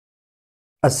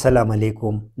अस्सलाम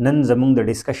वालेकुम। नन ज़मूंग द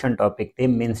डिस्कशन टॉपिक ते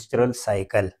मेंस्ट्रुअल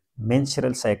साइकिल।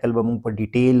 मेंस्ट्रुअल साइकिल बमूंग पर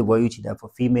डिटेल वायु ची दा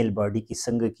फीमेल बॉडी की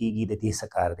संग कीगी द दे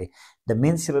सकार दे द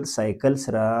मेंस्ट्रुअल साइकिल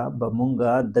सरा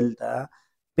बमूंगा दलता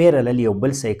पैरेलल यो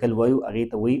बल साइकिल वायु अगे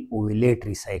त वही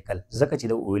ओव्युलेटरी साइकिल जका ची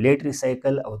द ओव्युलेटरी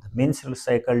साइकिल और द मेंस्ट्रुअल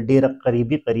साइकिल डेरा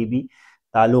करीबी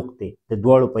ताल्लुक ते द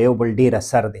दुआड़ो पे यो बल डेरा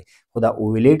सर दे खुदा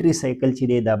ओव्युलेटरी साइकिल ची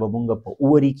दे दा बमूंगा प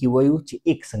ओवरी की वायु ची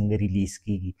एक संग रिलीज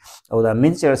कीगी और द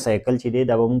मेंस्ट्रुअल साइकिल ची दे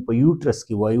दा बमूंग प यूट्रस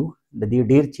की वायु द दे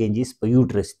डेर चेंजेस प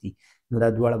यूट्रस ती नो दा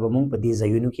दुआड़ा बमूंग प दे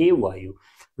जायुनु की वायु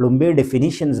लुम्बे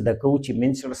definitions द कउची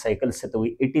menstrual cycle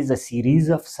सतोई it is a series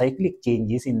of cyclic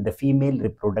changes in the female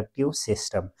reproductive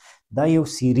system दा यो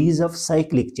series of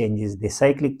cyclic changes they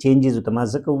cyclic changes उतमा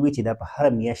जका हुई ची दा प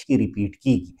हर मियाश की रिपीट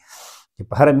कीगी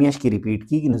प हर मियाश की रिपीट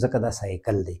कीगी नो जका दा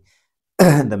साइकिल दे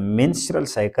द मेंस्ट्रुअल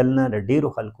साइकिल ना द डेरो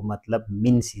खल्को मतलब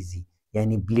मेंसेस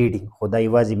यानी ब्लीडिंग खुदा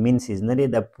इवाजी मेंसेस न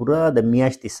दा पूरा द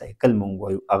मियाश ती साइकिल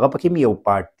मंगवायु अगा पकिम यो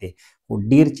पार्ट ते वो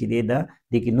डेर ची दे दा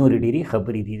देखी नो रेडी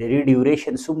खबरी दी द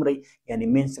ड्यूरेशन सुम रही यानी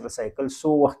मेंस्ट्रुअल साइकिल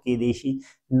सो वक्त के देशी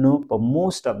नो प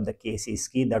मोस्ट ऑफ द केसेस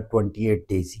की द 28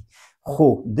 डेज हो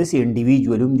दिस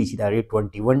इंडिविजुअल दी ची दा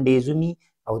 21 डेज मी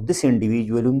और दिस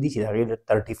इंडिविजुअल दी ची दा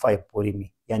 35 पूरी में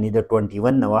यानी द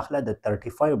 21 नवाखला द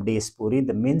 35 डेज पूरी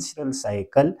द मेंस्ट्रुअल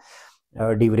साइकिल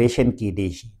ड्यूरेशन की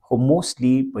देशी हो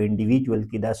मोस्टली इंडिविजुअल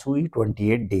की दा सुई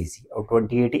 28 डेज और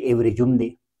 28 एवरेज दे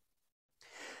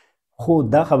हो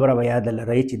दा खबर अब याद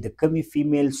रही ची द कमी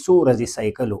फीमेल सो रजी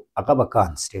साइकिल अगब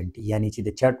कांस्टेंट यानी ची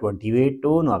द 28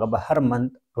 तो नो अगब हर मंथ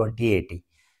 28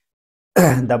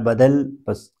 दा बदल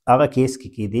बस आगा केस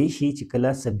की देशी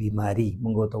चिकला स बीमारी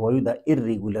मंगो तो वायु दा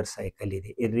इर्रेगुलर साइकिल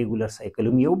दे इर्रेगुलर साइकिल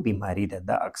में यो बीमारी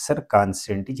दा अक्सर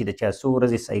कांस्टेंट ची द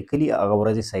 400 साइकिल या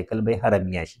अगवरज साइकिल बे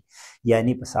हरमियाशी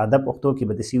यानी सादा पख्तो की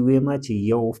बदसी हुए मा ची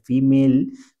यो फीमेल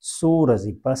सो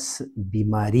रजी पस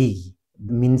बीमारी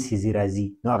मेंसेस राजी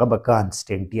नो अगब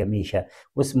कांस्टेंट हमेशा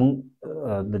उस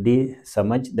मुंग दे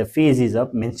समझ the phases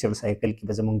of menstrual cycle की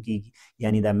बजमंग की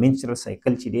यानी द मेंस्ट्रुअल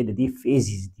साइकिल ची दे दी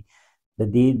फेजेस दी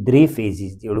दी द्रे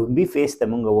फेजेस दी उड़ुंबी फेज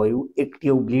तमंग वायु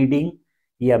एक्टिव ब्लीडिंग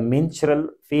या मेंस्ट्रुअल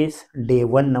फेज डे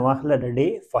 1 नवाखला डे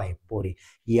 5 पूरी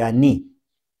यानी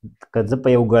कज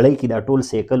पे यो गड़े की दा टोल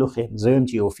साइकिल खे जोम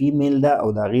ची फीमेल दा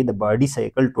और दागी द बॉडी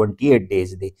साइकिल 28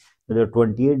 डेज दे द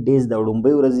 28 डेज दा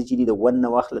उड़ुंबी उरजी ची द 1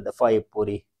 नवाखला द 5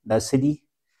 पूरी दा सदी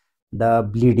the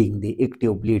bleeding they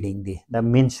active bleeding they the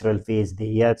menstrual phase दे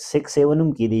या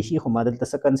 6-7 की देशी हमादल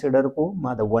तस कंसीडर को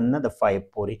मा द 1 ना द 5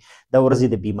 पूरी द वर्जी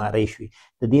द बीमारी शुई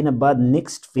द दिन बाद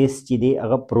नेक्स्ट फेज ची दे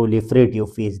अगर प्रोलिफरेटिव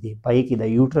फेज दे पाई की द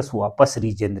यूट्रस वापस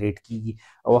रीजनरेट कीगी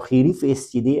और आखिरी फेज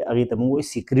ची दे अगे तमंगो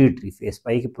सिक्रेटरी फेज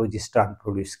पाई की प्रोजेस्टेरोन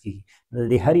प्रोड्यूस कीगी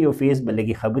द हर यो फेज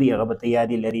बलगी खबरी अगर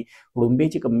बतयादी लरी उड़ुंबे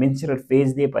ची कम मेंस्ट्रुअल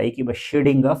फेज दे पाई की बस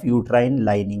शेडिंग ऑफ यूट्राइन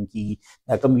लाइनिंग की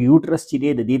द कम यूट्रस ची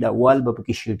दे द वाल बप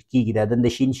की शेड की दा दंद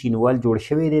शीन वाल जोड़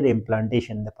शवे दे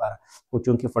इम्प्लांटेशन दपारा वो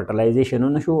चूंकि फर्टिलाइजेशन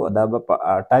न शो दा ब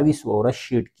 28 वर्ष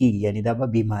शीट की यानी दा ब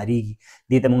बीमारी की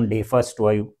दी तमंग डे फर्स्ट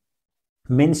वायु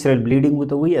मेंस्ट्रुअल ब्लीडिंग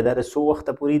तो हुई अदार सो वक्त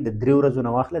पूरी द द्रे उरज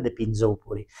नवाखला द 5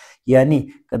 पूरी यानी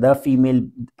कदा फीमेल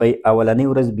पे अवलाने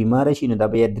उरज बीमार शी न दा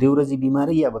ब द्रे उरज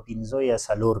बीमार या ब 5 या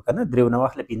सलोर कना द्रे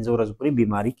नवाखला 5 उरज पूरी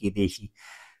बीमारी की देशी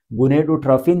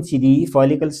गोनेडोट्रोफिन ची दी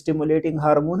फॉलिकल स्टिमुलेटिंग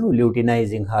हार्मोन और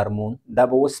ल्यूटिनाइजिंग हार्मोन दा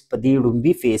बस पदी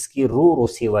डुम्बी फेस की रो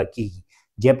सेवा की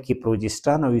जबकि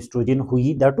प्रोजेस्टेरोन और एस्ट्रोजन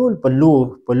हुई दा टोल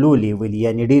पल्लो लेवल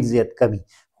यानी डेढ़ ज्यादा कमी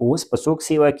होस पसोक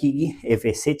सेवा की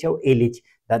एफएसएच और एलएच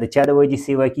दा द चार वजी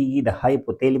सेवा की द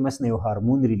हाइपोथैलेमस ने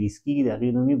हार्मोन रिलीज की दा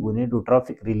गिनोमी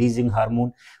गोनेडोट्रोफिक रिलीजिंग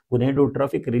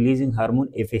हार्मोन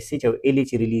एफएसएच और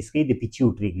एलएच रिलीज की द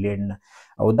पिट्यूटरी ग्लैंड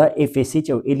और दा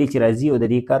एफएसएच और एलएच राजी और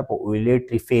द कार पर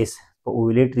ओव्युलेटरी फेस पर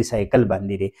ओव्युलेटरी साइकिल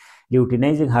बांधी रे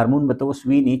ल्यूटिनाइजिंग हार्मोन बताओ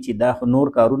स्वी नीचे दा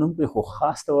नोर कारुनम पे हो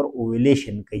खास तौर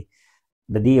ओव्युलेशन कई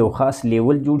ददी यो खास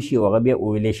लेवल जुड़ शी और अगर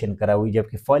ओव्युलेशन करावी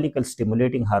जबकि फॉलिकल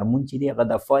स्टिमुलेटिंग हार्मोन ची दी अगर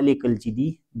दा फॉलिकल ची दी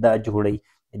दा जोड़ई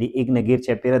यदि एक नगेर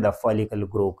चपेरा द फॉलिकल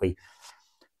ग्रो कई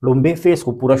लुम्बे फेस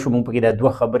को पूरा शुमु पकी द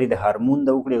दुआ खबरी द हार्मोन द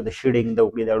उकड़े द शेडिंग द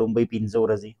उकड़े द लुम्बे 5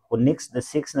 रजी और नेक्स्ट द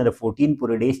 6 न द 14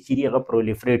 पूरे डेज चिरी अगर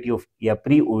प्रोलिफरेटिव या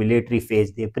प्री ओव्युलेटरी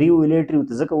फेज दे प्री ओव्युलेटरी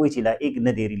तो जका वही चिला एक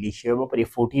न दे रिलीज शेवा पर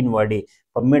 14 वाडे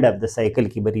पर मिड ऑफ द साइकिल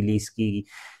की रिलीज की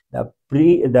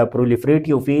द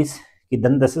प्रोलिफरेटिव फेज कि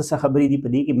दंद सा खबरी दी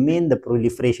पदी कि मेन द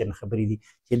प्रोलिफरेशन खबरी दी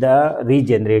चिदा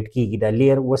रीजनरेट की द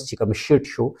लेयर वस चिकम शिट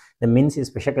शो द मेंसेस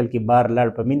पे शक्ल की बार लाड़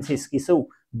पर मेंसेस की सो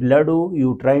ब्लडो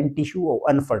यूट्राइन टिश्यू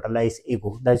और अनफर्टिलाइज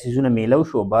एगो दा चीजों मेलव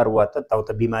शो बार हुआ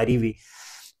तो बीमारी भी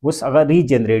वस अगर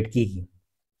रीजनरेट की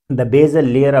the bezel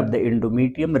layer of the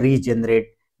endometrium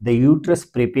regenerate د یوټرس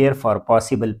پریپیر فار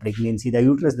پاسبل پریګننسي د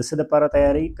یوټرس د څه لپاره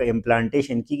تیاری که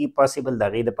امپلانټیشن کیږي پاسبل د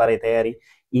هغې لپاره تیاری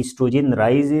ایسټروجن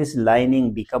رایزز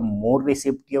لایننګ بیکم مور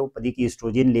ریسپټیو په دې کې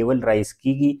ایسټروجن لیول رایز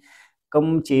کیږي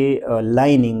کم چې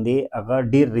لایننګ دی هغه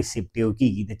ډیر ریسپټیو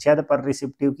کیږي د چا لپاره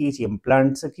ریسپټیو کیږي چې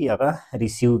امپلانټ څه کوي هغه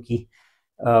ریسیو کی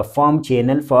فارم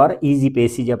چینل فار ایزی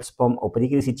پیسیج اف سپم او په دې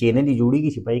کې داسې چینل یې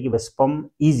جوړیږي چې په هغې کې به سپم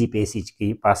ایزی پیسیج کوي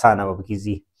په اسانه به پکې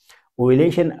ځي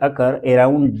اوویلیشن اکر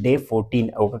اراؤنډ ډے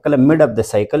 14 او که کله مډ اف د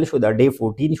سایکل شو دا ډے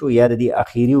 14 شو یا د دې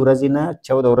اخیري ورځې نه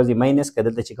 14 ورځې ماینس که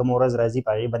دلته چې کومه ورځ راځي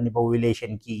په هغې باندې به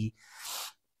اوویلیشن کیږي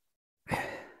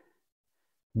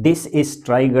This is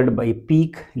triggered by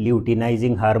peak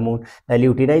luteinizing hormone. دا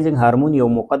luteinizing hormone یو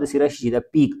موقع داسې راشي چې دا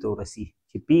پیک ته ورسي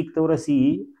چې پیک ته ورسي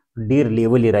ډیر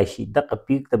لیولې راشي دغه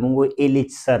پیک ته موږ وایو ایل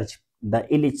ایچ سرچ دا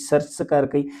ایل ایچ سرچ څه کار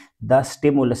کوي دا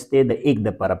سټیمولس دی د ایګ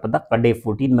دپاره په دغه ډے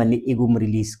 14 باندې ایګ هم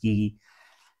ریلیز کیږي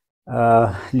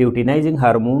luteinizing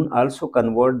hormone also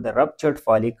convert the ruptured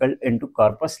follicle into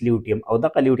corpus luteum او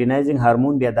دغه luteinizing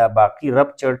hormone بیا دا باقي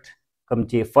ruptured کوم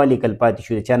چې فالیکل پاتې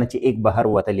شو د چا نه چې ایګ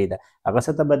بهر وتلی ده هغه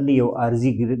څه ته بدلي یو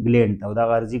ارزي ګلینډ ته او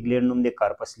دغه ارزي ګلینډ نوم دی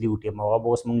کارپس لیوټیم او هغه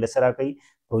به اوس موږ له څه راکوي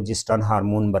پروجسټران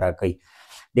هارمون به راکوي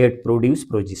دیټ پروډیوس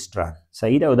پروجسټران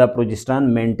صحیح ده او دا پروجسټران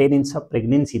مینټیننس اف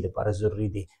پریګننسي دپاره ضروري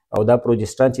دی او دا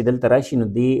پروجسټران چې دلته راشي نو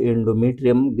دی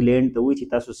انډومیټریم ګلینډ ته وایي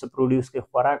چې تاسو څه پروډیوس کوي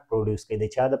خوراک پروډیوس کوي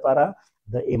د چا دپاره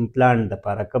د امپلانټ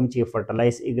دپاره کوم چې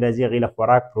فرټلایز ایګ راځي هغې له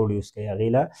خوراک پروډیوس کوي هغې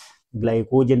له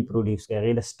ګلایکوجن پروډیوس کوي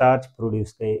هغې له سټارچ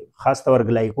پروډیوس کوي خاص طور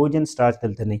ګلایکوجن سټارچ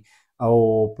دلته نه او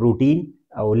پروټین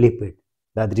او لیپډ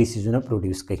دا درې څیزونه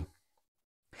پروډیوس کوي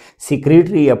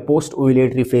سیکریټري یا پوسټ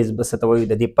اویلیټري فیز به څه ته وایو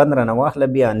د دې 15 نه واخله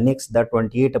بیا نیکسټ دا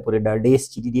 28 پورې دا ډیز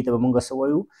چې دي دې ته به موږ څه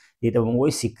وایو دې ته به موږ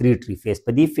وایو سیکریټري فیز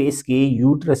په دې فیز کې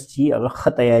یوټرس چې هغه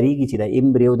ښه تیاریږي چې د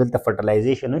ایمبریو دلته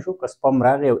فرټلایزیشن نشو که سپم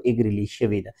راغی او ایګ ریلیز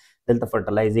شوې ده دلته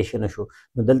فرټلایزیشن نشو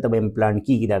نو دلته به امپلانټ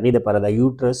کیږي د هغې دپاره د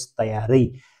یوټرس تیاری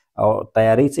او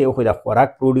تیاری څه یو خو د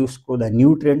خوراک پروډیوس کړو د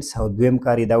نیوټرینټس او دویم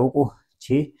کار یې دا وکړو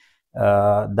چې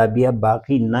دا بیا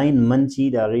باقي 9 منث چې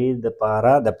د هغې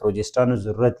دپاره د پروجسټرانو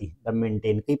ضرورت دي دا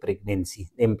مینټین کوي پریګننسي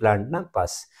د امپلانټ نه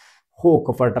پس خو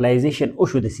که فرټلایزیشن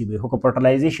وشو داسې به خو که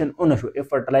فرټلایزیشن ونه شو اف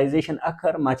فرټلایزیشن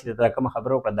اکر ما چې درته کومه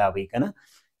خبره وکړه دا به یې که نه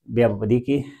بیا به په دې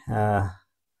کې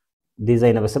دې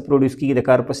ځای نه به څه پروډیوس کېږي د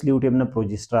کارپس لیوټیم نه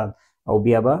پروجسټران او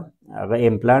بیا به هغه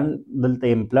امپلانټ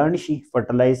دلته امپلانټ شي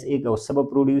فرټلایز ایګ او څه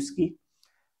به پروډیوس کړي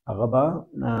هغه به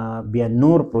بیا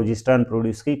نور پروجسټران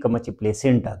پروډیوس کوي کومه چې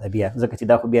پلیسنټا ده بیا ځکه چې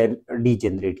دا خو بیا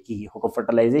ډیجنریټ کیږي خو که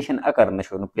فرټلایزیشن اکر نه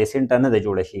شو نو پلیسنټا نه ده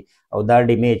جوړه شي او دا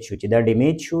ډیمیج شو چې دا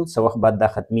ډیمیج شو څه وخت بعد دا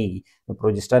ختمیږي نو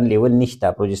پروجسټران لیول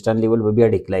نشته پروجسټران لیول به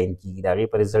بیا ډیکلاین کیږي د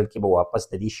هغې په رزلټ کې به واپس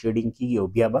د دې شیډینګ کیږي او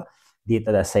بیا به دې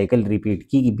ته دا سایکل ریپیټ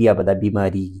کیږي بیا به دا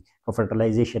بیماریږي که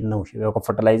فرټلایزیشن نه وشوي او که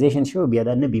فرټلایزیشن شوی بیا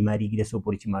دا نه بیماریږي د څو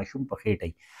پورې چې ماشوم په خېټه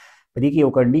په دې کې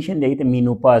یو کنډیشن دی ته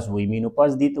مینوپاز وایي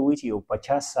مینوپاز دې ته وایي چې یو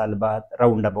 50 سال بعد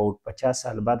راوند اباوټ 50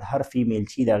 سال بعد هر فیمیل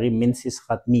چې د هغې منسس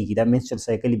ختمیږي دا منسټرل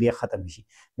سایکل بیا ختم شي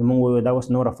نو موږ وایو دا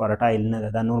اوس نوره فرټایل نه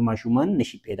ده دا نور ماشومان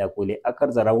نشي پیدا کولی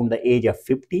اکرز اراوند د ایج اف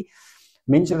 50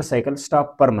 menstrual cycle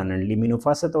stop permanently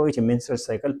menopause ته وایي چې menstrual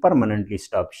cycle permanently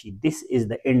stop شي this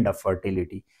is the end of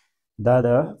fertility دا د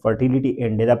فرټیلیټي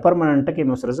اینډ دا پرمننټ ټکي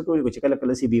مې سره څه کوي چې کله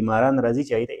کله سي بیماران راځي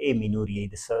چې هغې ته ایمینوریا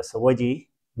د څه وجې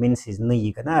منسز نه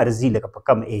وي که نه ارزي لکه په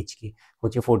کم ایج کې خو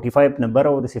چې 45 نه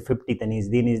بره او داسې 50 ته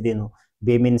نږدې نو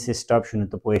بې منسز سټاپ شو نو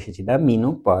ته پوه شې چې دا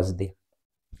مینوپاز دی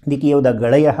دې کې یو دا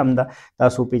ګړی هم ده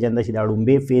تاسو وپېژنده چې دا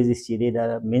ړومبی فیزز چې دی دا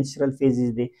منسټرل فیزز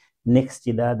دی نیکسټ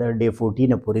چې دا د ډے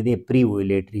 14 پورې دی پری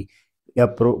اویلیټري یا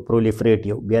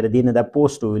پرولیفریټیو بیا د دې نه دا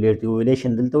پوسټ اویلیټري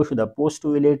اویلیشن دلته وشو دا پوسټ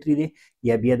اویلیټري دی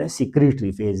یا بیا دا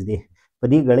سیکریټري فیز دی په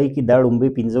دې ګړی کې دا ړومبی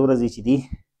 15 ورځې چې دي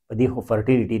په دې خو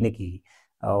فرټیلیټي نه کېږي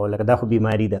او لکه دا خو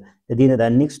بیماری ده د دې نه دا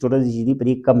نیکسټ ورځې چې دي په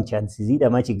دې کم چانسز دي دا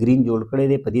ما چې ګرین جوړ کړی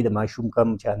دی په دې د ماشوم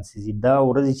کم چانسز دي دا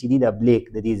ورځې چې دي دا بلیک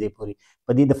د دې ځای پورې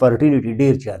په دې د فرټیلیټي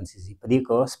ډېر چانسز دي په دې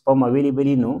که سپم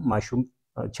اویلیبل نو ماشوم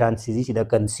چانسز دي چې دا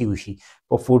کنسیو شي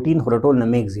په 14 خو ټول نه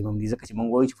میکزیمم دي ځکه چې موږ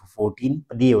وایو چې په 14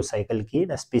 په دې یو سایکل کې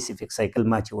دا سپیسیفیک سایکل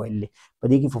ما چې ویل دی په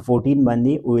دې کې په 14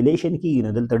 باندې اویلیشن کېږي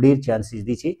نو دلته ډېر چانسز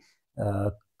دي چې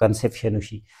کنسپشن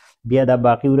وشي بیا دا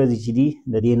باقي ورځې چې دي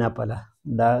د دې نه پله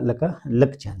دا لکه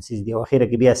لږ چانسز دي او اخره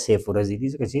کې بیا سیف ورځې دي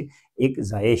ځکه چې ایک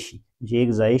ضایع شي چې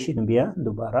ایک ضایع شي نو بیا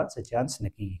دوباره څه چانس نه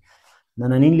کېږي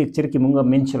نننی لیکچر کې مونږ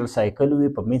منسټرل سایکل وی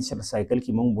په منسټرل سایکل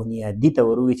کې مونږ بنیادي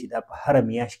طور وی چې دا په هر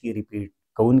میاشت کې ریپیټ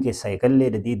کوونکې سایکل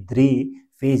لري د دې درې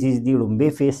فیزز دي ړومبی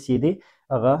فیز چې دی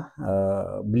هغه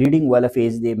بلیډینګ والا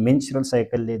فیز دی منسټرل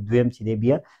سایکل دی دویم چې دی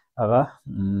بیا هغه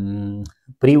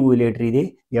پری اویلیټري دی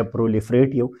یا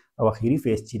پرولیفریټیو او اخیری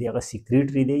فیز چې دی هغه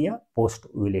سیکریټري دی یا پوسټ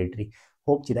اویلیټري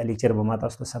होप چې دا لیکچر به ما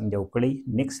تاسو ته سمجھو کړی.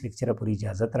 نیکسٹ لیکچر پورې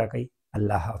اجازه راکړئ.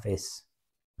 الله حافظ.